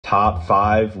Top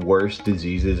 5 worst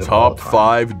diseases of all time. Top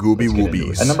 5 gooby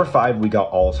woobies. At number 5, we got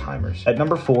Alzheimer's. At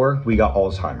number 4, we got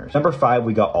Alzheimer's. Number 5,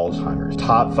 we got Alzheimer's.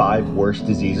 Top 5 worst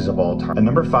diseases of all time. At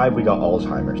number 5, we got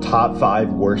Alzheimer's. Top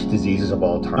 5 worst diseases of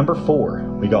all time. Number 4,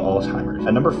 we got Alzheimer's.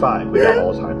 At number 5, we got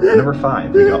Alzheimer's. At number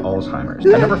 5, we got Alzheimer's.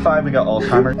 At number 5, we got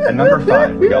Alzheimer's. At number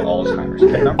 5, we got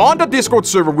Alzheimer's. On the Discord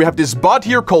server, we have this bot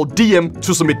here called DM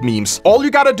to submit memes. All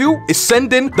you gotta do is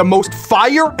send in the most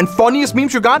fire and funniest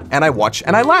memes you got, and I watch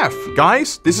and I laugh.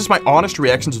 Guys, this is my honest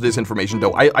reaction to this information,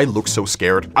 though. I look so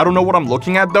scared. I don't know what I'm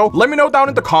looking at, though. Let me know down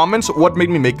in the comments what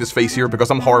made me make this face here, because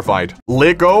I'm horrified.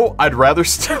 Let go. I'd rather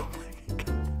still...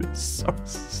 It's so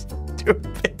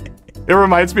stupid. It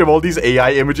reminds me of all these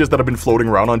AI images that have been floating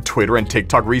around on Twitter and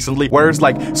TikTok recently, where it's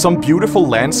like some beautiful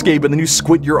landscape and then you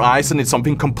squint your eyes and it's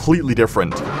something completely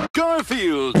different.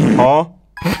 Garfield! Huh?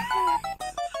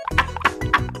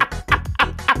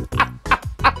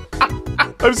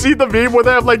 I've seen the meme where they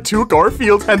have like 2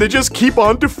 Garfields and they just keep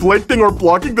on deflecting or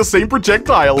blocking the same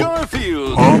projectile.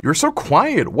 Garfield! Huh? You're so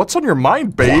quiet. What's on your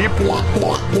mind, babe?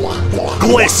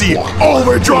 Glacy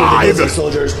overdrive!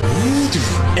 Soldiers,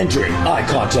 entering eye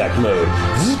contact mode.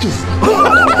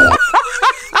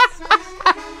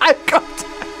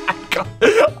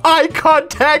 Eye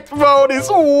contact mode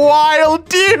is wild,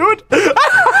 dude!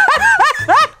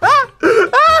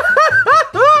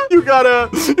 You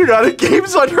got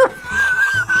games on your...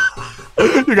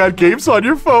 You got games on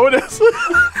your phone.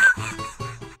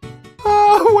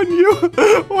 When you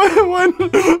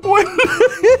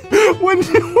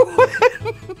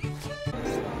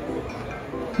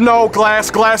No,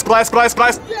 glass. Yes!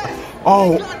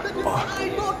 Oh.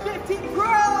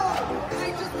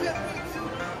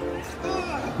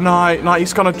 Nah,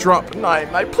 he's gonna drop. Nah,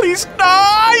 please,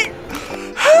 nah!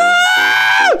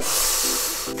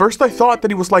 First I thought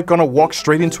that he was like gonna walk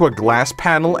straight into a glass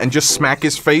panel and just smack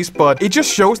his face, but it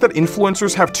just shows that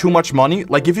influencers have too much money.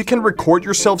 Like, if you can record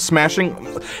yourself smashing,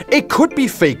 it could be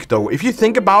fake though. If you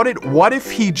think about it, what if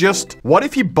he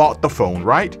bought the phone,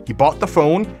 right? He bought the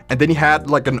phone and then he had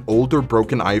like an older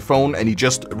broken iPhone and he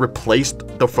just replaced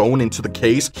the phone into the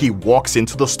case. He walks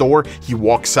into the store, he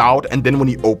walks out, and then when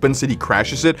he opens it, he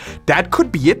crashes it. That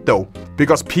could be it though,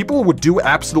 because people would do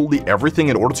absolutely everything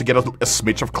in order to get a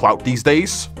smidge of clout these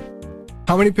days.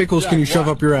 How many pickles can you shove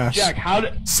up your ass? Jack, how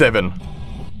did... 7.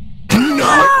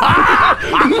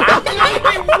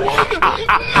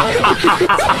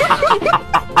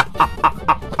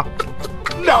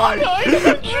 Nine!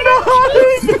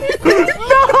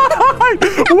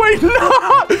 Wait,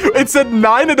 no! It said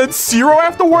 9 and then 0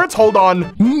 afterwards? Hold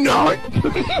on.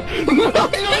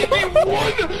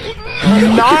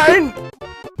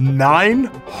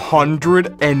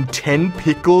 910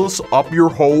 pickles up your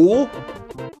hole?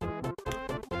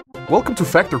 Welcome to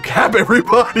Factor Cap,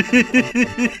 everybody!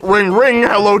 Ring, ring,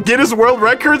 hello, Guinness World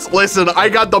Records? Listen, I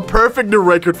got the perfect new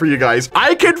record for you guys.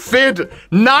 I can fit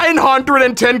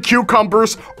 910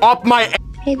 cucumbers up my...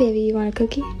 Hey, baby, you want a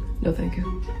cookie? No, thank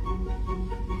you.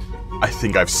 I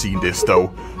think I've seen this, though.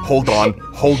 Hold on.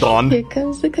 Here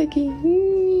comes the cookie.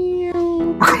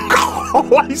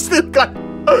 Oh, I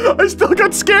still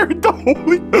got scared.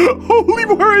 Holy,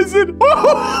 where is it?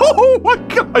 Oh my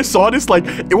god. I saw this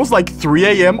it was like 3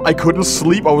 a.m. I couldn't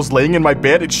sleep. I was laying in my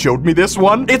bed. It showed me this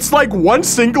one. It's like one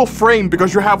single frame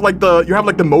because you have like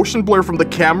the motion blur from the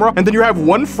camera, and then you have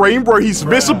one frame where he's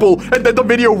visible, and then the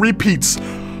video repeats.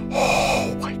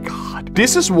 Oh my god.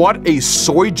 This is what a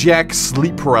soy jack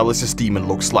sleep paralysis demon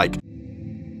looks like.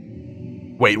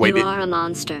 Wait. You are a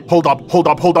monster. Hold up.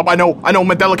 I know,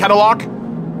 Mandela catalog.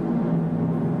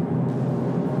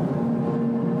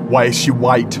 Why is she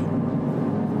white?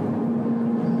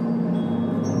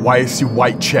 Why is she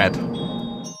white, Chad?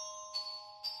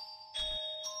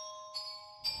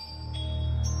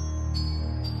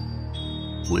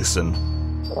 Listen,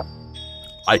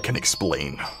 I can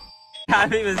explain. That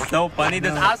meme is so funny.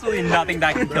 There's absolutely nothing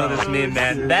that can kill this meme,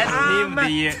 man. Best meme of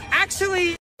the year.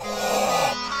 Actually,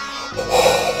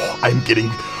 I'm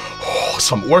getting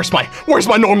some. Where's my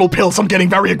normal pills? I'm getting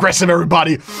very aggressive,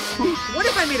 everybody. What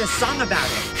if I made a song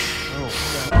about it?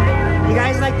 You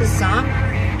guys like this song?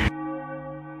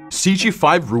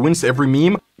 CG5 ruins every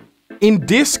meme. In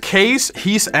this case,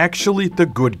 he's actually the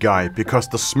good guy, because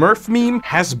the Smurf meme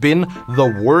has been the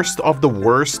worst of the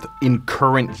worst in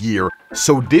current year.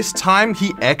 So this time,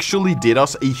 he actually did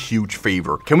us a huge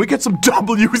favor. Can we get some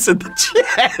W's in the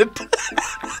chat?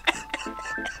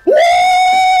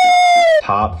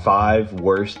 Top 5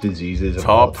 worst diseases of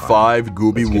all time. Top 5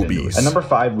 gooby woobies. At number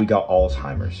 5, we got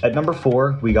Alzheimer's. At number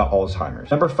 4, we got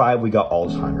Alzheimer's. Number 5, we got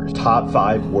Alzheimer's. Top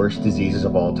 5 worst diseases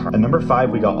of all time. At number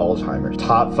 5, we got Alzheimer's.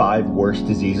 Top 5 worst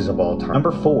diseases of all time.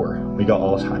 Number 4, we we got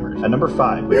Alzheimer's. At number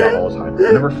 5, we got Alzheimer's.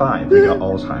 At number 5, we got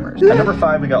Alzheimer's. At number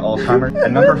 5, we got Alzheimer's.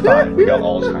 At number 5, we got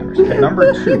Alzheimer's. At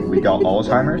number 2, we got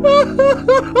Alzheimer's.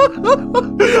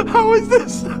 How is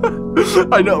this?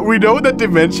 I know, we know that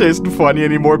dementia isn't funny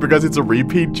anymore because it's a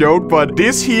repeat joke, but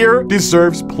this here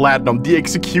deserves platinum. The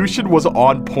execution was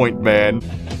on point, man.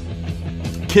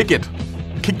 Kick it.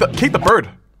 Kick the bird.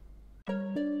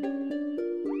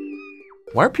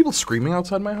 Why are people screaming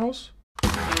outside my house?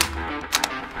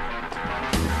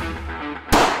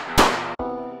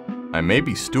 I may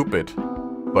be stupid,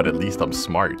 but at least I'm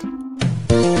smart.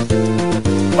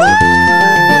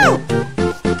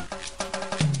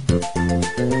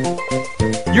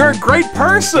 You're a great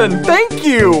person! Thank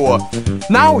you!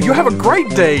 Now you have a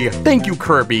great day! Thank you,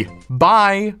 Kirby.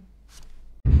 Bye!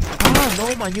 Ah,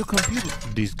 no, my new computer.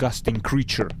 Disgusting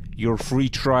creature. Your free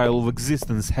trial of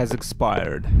existence has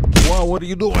expired. Wow, what are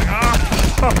you doing?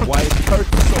 Ah! Why it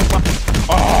hurts so much?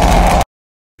 Ah!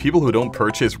 People who don't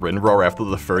purchase WinRAR after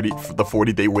the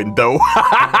 40-day window.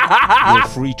 Your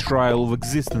free trial of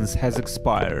existence has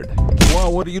expired. Wow,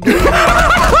 what are you doing?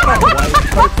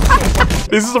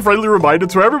 This is a friendly reminder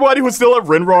to everybody who still have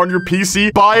WinRAR on your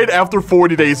PC. Buy it after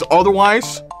 40 days.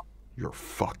 Otherwise, you're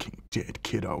fucking dead,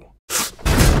 kiddo.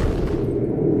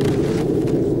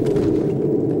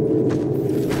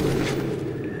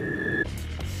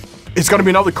 It's gonna be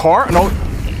another car?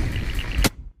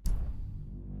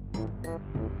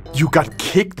 You got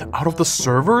kicked out of the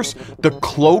servers? The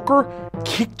cloaker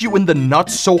kicked you in the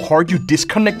nuts so hard you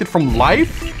disconnected from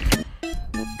life?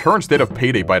 Current state of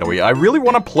Payday, by the way. I really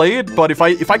want to play it, but if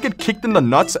I get kicked in the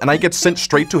nuts and I get sent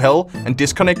straight to hell and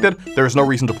disconnected, there's no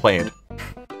reason to play it.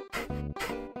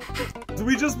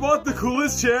 We just bought the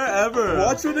coolest chair ever.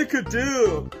 Watch what it could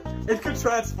do. It could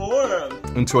transform.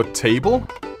 Into a table?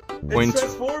 It's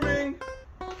transforming.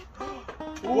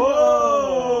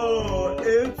 Whoa!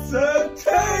 It's a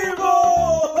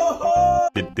table!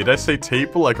 Did I say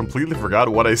table? I completely forgot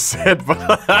what I said, but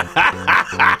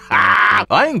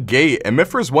I ain't gay.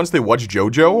 MFers, once they watch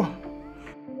JoJo,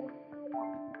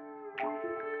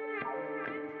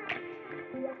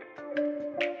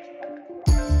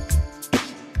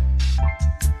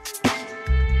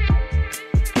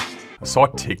 I saw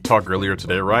a TikTok earlier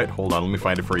today, right? Hold on, let me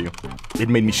find it for you. It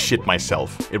made me shit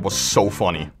myself. It was so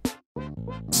funny.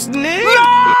 Snake!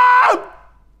 No!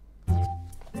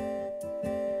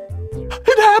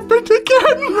 It happened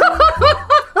again!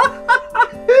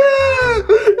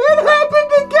 It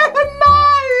happened again!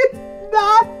 No!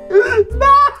 It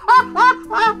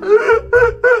happened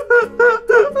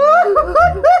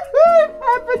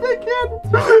again!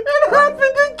 It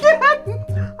happened again!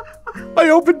 I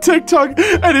opened TikTok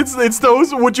and it's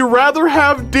those would you rather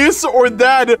have this or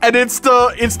that, and it's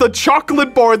the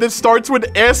chocolate bar that starts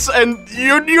with S, and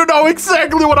you know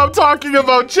exactly what I'm talking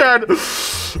about, Chad.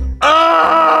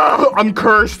 I'm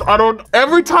cursed.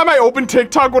 Every time I open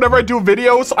TikTok, whenever I do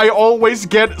videos, I always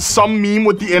get some meme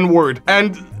with the N-word,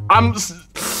 and I'm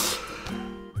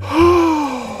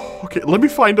okay, let me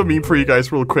find a meme for you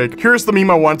guys real quick. Here's the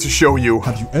meme I want to show you.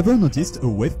 Have you ever noticed a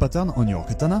wave pattern on your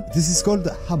katana? This is called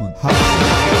Hammond.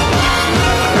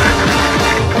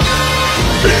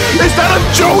 Is that a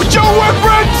JoJo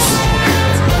reference?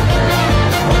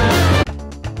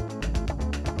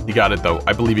 He got it though.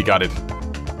 I believe he got it.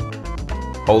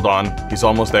 Hold on. He's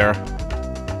almost there.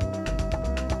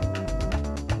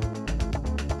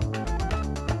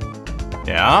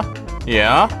 Yeah?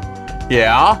 Yeah?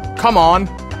 Yeah? Come on.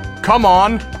 Come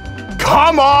on!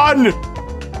 Come on!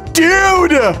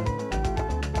 Dude!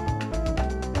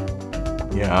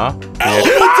 Yeah?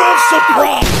 Element of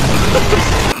surprise!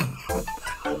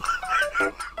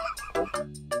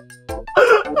 I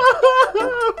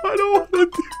don't want to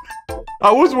do...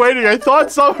 I was waiting. I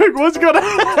thought something was gonna...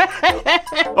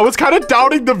 I was kind of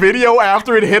doubting the video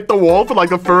after it hit the wall for like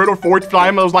the 3rd or 4th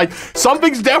time. I was like,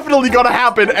 something's definitely gonna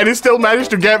happen, and it still managed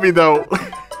to get me though.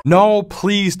 No,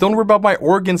 please, don't rip out my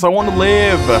organs. I want to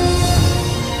live.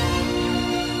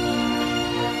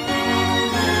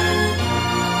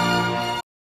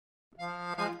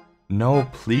 No,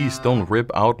 please, don't rip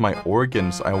out my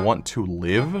organs. I want to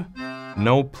live.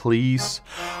 No, please.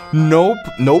 Nope.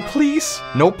 No, please.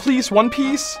 No, please. One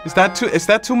piece. Is that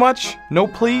too much? No,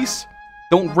 please.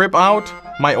 Don't rip out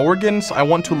my organs. I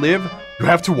want to live. You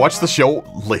have to watch the show?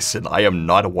 Listen, I am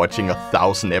not watching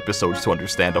 1,000 episodes to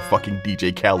understand a fucking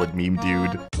DJ Khaled meme,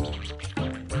 dude.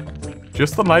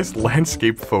 Just a nice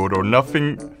landscape photo,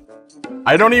 nothing...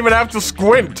 I don't even have to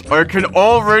squint. I can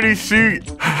already see.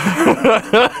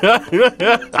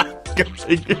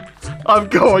 I'm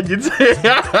going into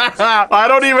I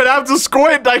don't even have to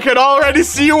squint. I can already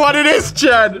see what it is,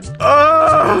 Chad.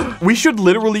 We should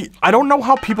literally, I don't know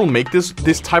how people make this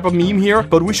type of meme here,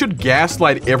 but we should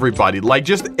gaslight everybody. Like,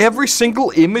 just every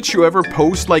single image you ever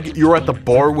post, like you're at the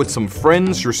bar with some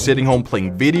friends, you're sitting home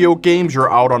playing video games, you're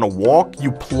out on a walk,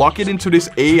 you plug it into this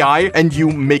AI and you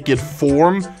make it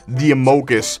form the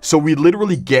Amogus. So we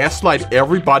literally gaslight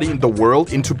everybody in the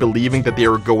world into believing that they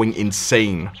are going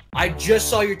insane. I just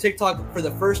saw your TikTok for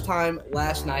the first time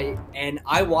last night, and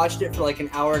I watched it for like an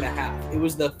hour and a half. It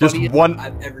was the funniest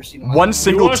I've ever seen. One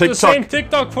single TikTok. The same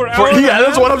TikTok for hours. Yeah,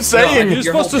 that's what I'm saying. No, you're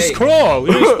supposed to scroll.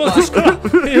 You're supposed to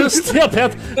scroll. You're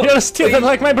stupid. You're stupid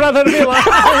like my brother Mila.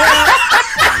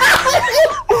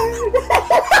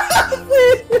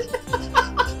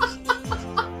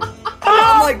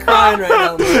 I'm like crying right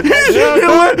now.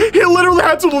 He literally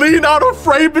had to lean out of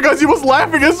frame because he was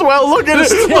laughing as well. Look at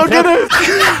it. Look at it.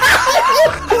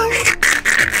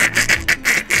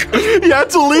 He had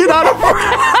to lean out of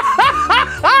frame.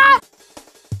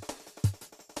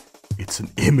 It's an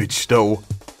image, though.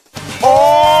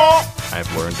 Oh! I've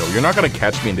learned, though. You're not gonna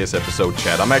catch me in this episode,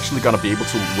 Chad. I'm actually gonna be able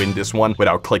to win this one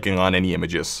without clicking on any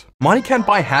images. Money can't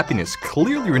buy happiness.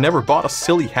 Clearly, you never bought a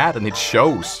silly hat, and it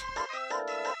shows.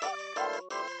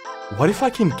 What if I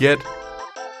can get...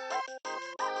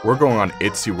 We're going on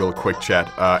Etsy real quick, chat.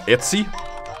 Etsy?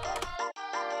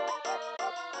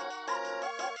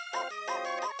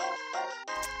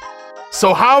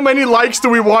 So how many likes do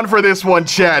we want for this one,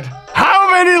 chat?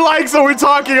 How many likes are we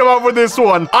talking about for this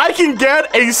one? I can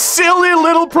get a silly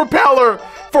little propeller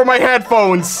for my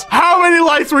headphones. How many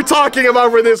likes are we talking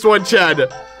about for this one, chat?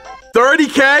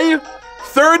 30K?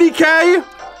 30K?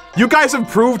 You guys have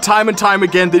proved time and time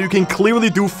again that you can clearly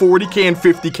do 40K and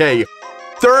 50K.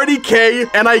 30K,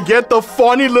 and I get the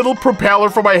funny little propeller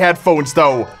for my headphones,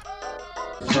 though.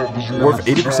 Worth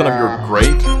 80% of your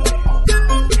grade.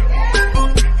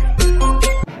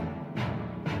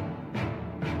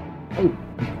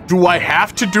 Do I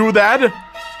have to do that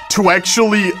to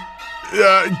actually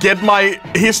get my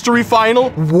history final?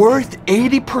 Worth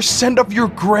 80% of your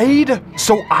grade?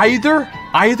 So either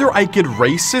I get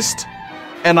racist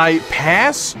and I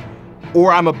pass,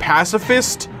 or I'm a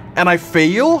pacifist and I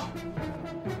fail?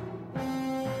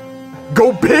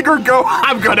 Go big or go,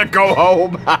 I'm gonna go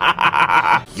home.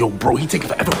 Yo, bro, he taking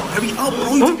forever. Hurry up,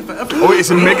 bro, he taking forever. Oh, is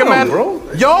it Mega Man?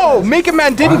 Bro. Yo, Mega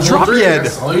Man didn't drop yet.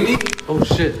 Oh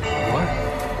shit, what?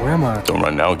 Where am I? Don't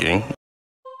run now, gang.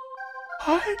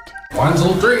 What?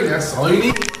 103, that's all you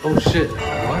need. Oh shit,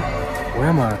 what? Where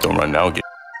am I? Don't run now, gang.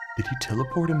 Did he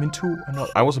teleport him into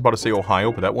another? I was about to say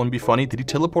Ohio, but that wouldn't be funny. Did he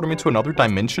teleport him into another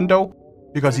dimension, though?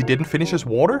 Because he didn't finish his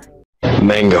water?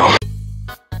 Mango.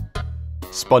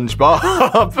 SpongeBob.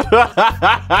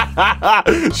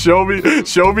 show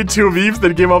me two memes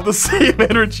that give off the same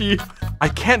energy. I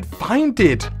can't find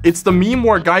it. It's the meme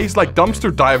where a guy's like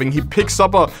dumpster diving. He picks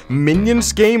up a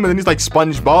Minions game and then he's like,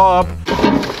 SpongeBob.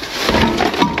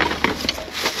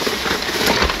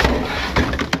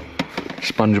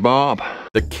 SpongeBob.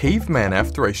 The caveman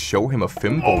after I show him a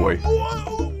femboy.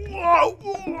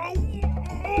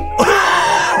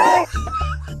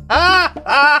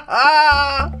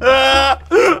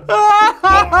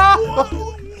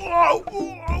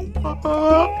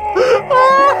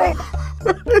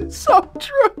 It's so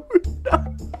true.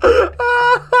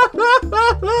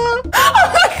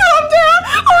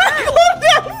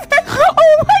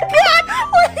 Oh my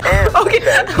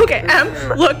god! Okay, M,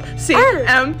 look, C,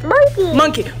 M,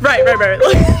 monkey. Right.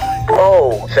 Look.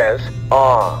 O says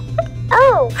ah.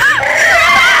 Oh.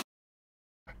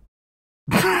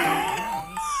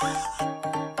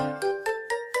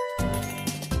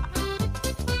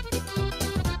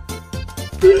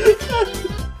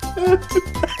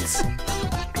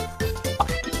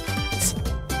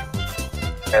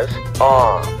 Says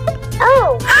ah.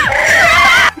 Oh.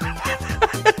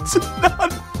 It's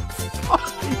not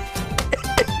funny.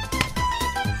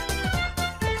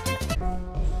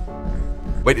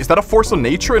 Wait, is that a force of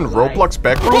nature in Roblox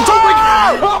backrooms?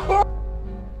 Oh!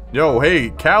 Yo, hey,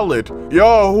 Khaled.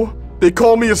 Yo, they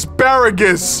call me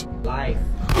Asparagus. Life.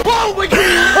 Oh my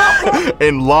god!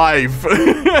 In live.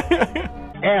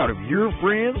 Out of your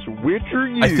friends, which are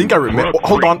you? I think I remember.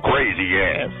 Hold on. Crazy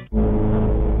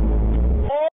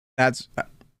ass.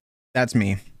 That's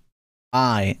me.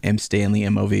 I am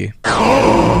StanleyMOV.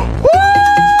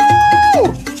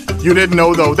 You didn't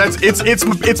know though.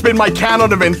 It's been my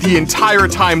canon event the entire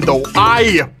time though.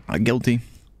 Guilty.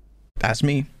 That's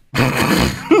me.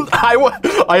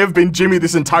 I have been Jimmy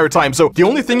this entire time. So the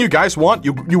only thing you guys want,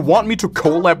 you want me to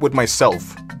collab with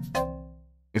myself.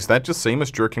 Is that just same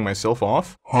as jerking myself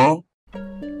off? Huh?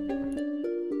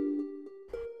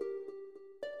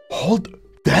 Hold,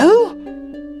 Bell?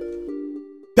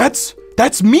 That's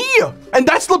me! And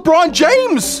that's LeBron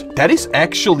James! That is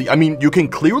actually, I mean, you can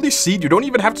clearly see it. You don't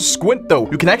even have to squint though.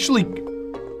 You can actually,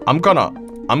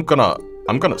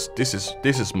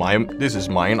 this is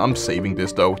mine. I'm saving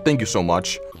this though. Thank you so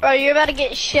much. Bro, you're about to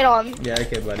get shit on. Yeah,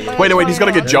 okay, buddy. Wait, he's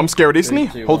gonna get jump scared, isn't he?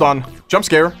 Hold on. Jump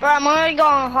scare. Bro, I'm already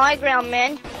going on high ground,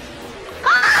 man.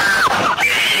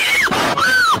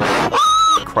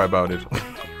 Cry about it.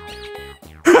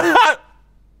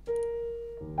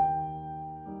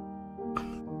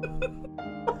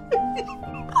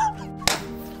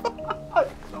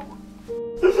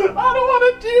 I don't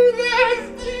want to do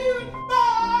this, dude.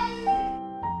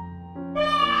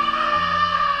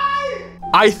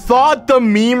 I thought the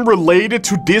meme related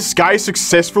to this guy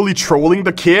successfully trolling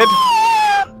the kid.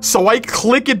 So I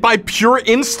click it by pure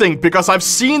instinct because I've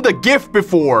seen the GIF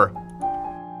before.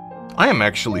 I am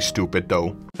actually stupid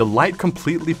though. The light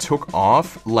completely took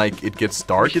off, like it gets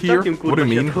dark here. What do you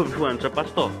mean?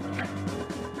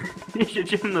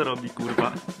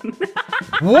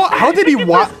 What? How did he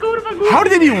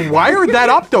wire that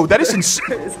up though? That is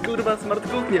insane.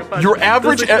 Your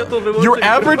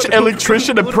average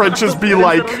electrician apprentice be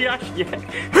like.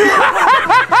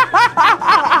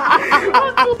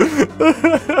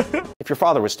 If your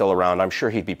father was still around, I'm sure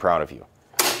he'd be proud of you.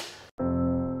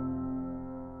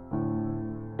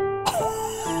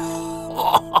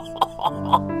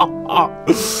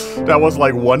 That was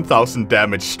like 1,000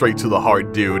 damage straight to the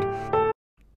heart, dude.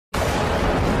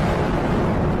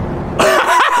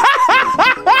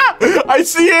 I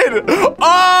see it!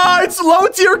 Ah, it's low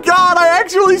tier god! I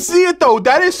actually see it though!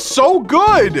 That is so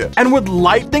good! And with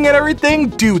lightning and everything,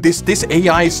 dude, this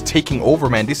AI is taking over,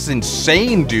 man. This is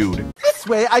insane, dude. This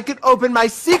way I could open my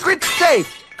secret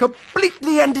safe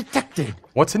completely undetected.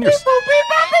 What's in your...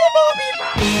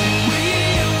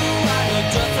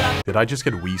 Did I just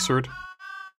get Weezered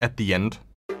at the end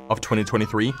of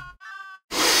 2023?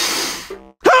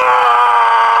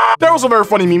 That was a very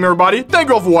funny meme, everybody. Thank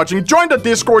you all for watching. Join the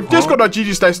Discord,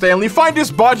 discord.gg/Stanley. Find this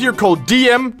bot here called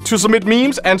DM to submit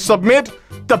memes and submit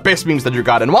the best memes that you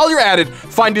got. And while you're at it,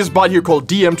 find this bot here called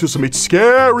DM to submit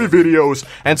scary videos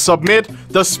and submit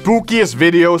the spookiest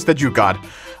videos that you got.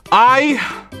 I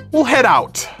will head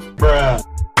out. Bruh.